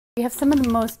We have some of the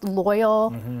most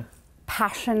loyal,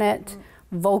 passionate,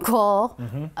 vocal,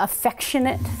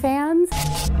 affectionate fans.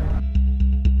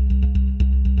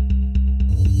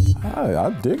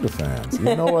 I dig the fans.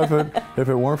 You know, if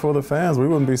it weren't for the fans, we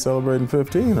wouldn't be celebrating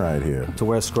 15 right here. To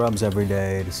wear scrubs every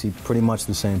day, to see pretty much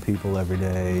the same people every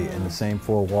day, in the same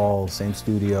four walls, same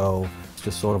studio, it's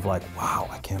just sort of like, wow,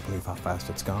 I can't believe how fast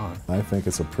it's gone. I think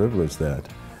it's a privilege that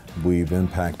we've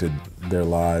impacted their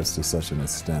lives to such an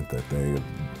extent that they've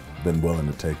been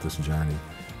willing to take this journey.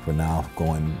 We're now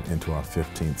going into our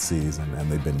 15th season,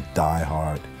 and they've been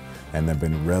diehard, and they've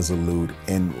been resolute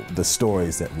in the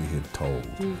stories that we have told.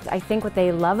 I think what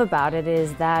they love about it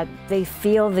is that they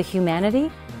feel the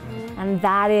humanity, and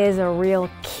that is a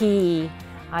real key,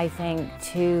 I think,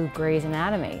 to Grey's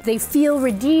Anatomy. They feel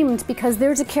redeemed because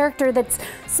there's a character that's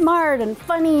smart and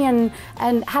funny and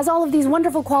has all of these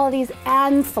wonderful qualities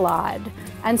and flawed,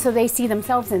 and so they see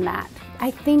themselves in that. I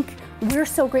think we're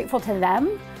so grateful to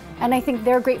them, and I think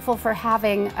they're grateful for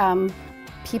having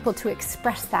people to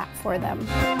express that for them.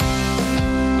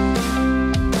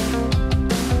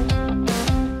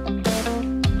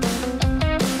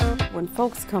 When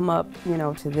folks come up, you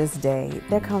know, to this day,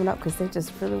 they're coming up because they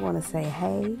just really want to say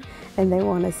hey, and they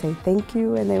want to say thank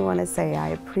you, and they want to say I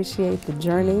appreciate the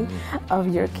journey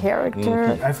of your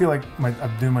character. I feel like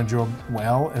I'm doing my job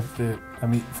well if I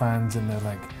meet fans and they're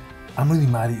like, I'm really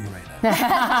mad at you right now.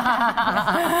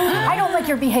 I don't like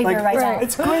your behavior right now.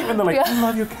 It's great when they're like, I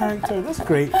love your character, that's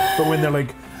great. But when they're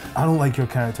like, I don't like your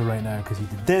character right now because he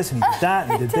did this and he did that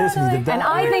and he did this and he did that. And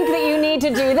I think that you need to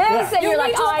do this, and you're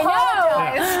like, I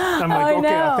know. I'm like,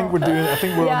 okay, I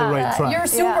think we're on the right track. You're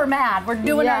super mad. We're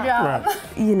doing our job. Right.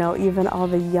 You know, even all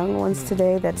the young ones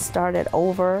today that started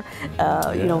over,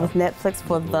 you know, with Netflix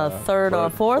for the third or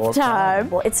fourth time.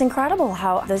 Well, it's incredible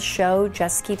how the show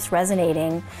just keeps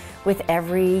resonating with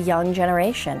every young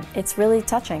generation. It's really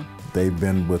touching. They've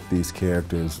been with these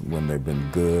characters when they've been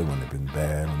good, when they've been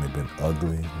bad, when they've been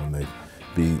ugly, when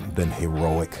they've been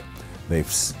heroic. They've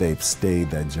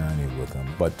stayed that journey with them.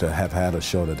 But to have had a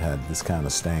show that had this kind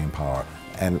of staying power,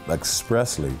 and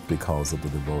expressly because of the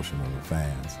devotion of the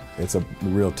fans, it's a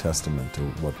real testament to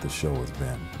what the show has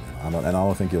been. You know, and I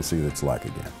don't think you'll see what it's like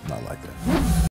again. Not like that.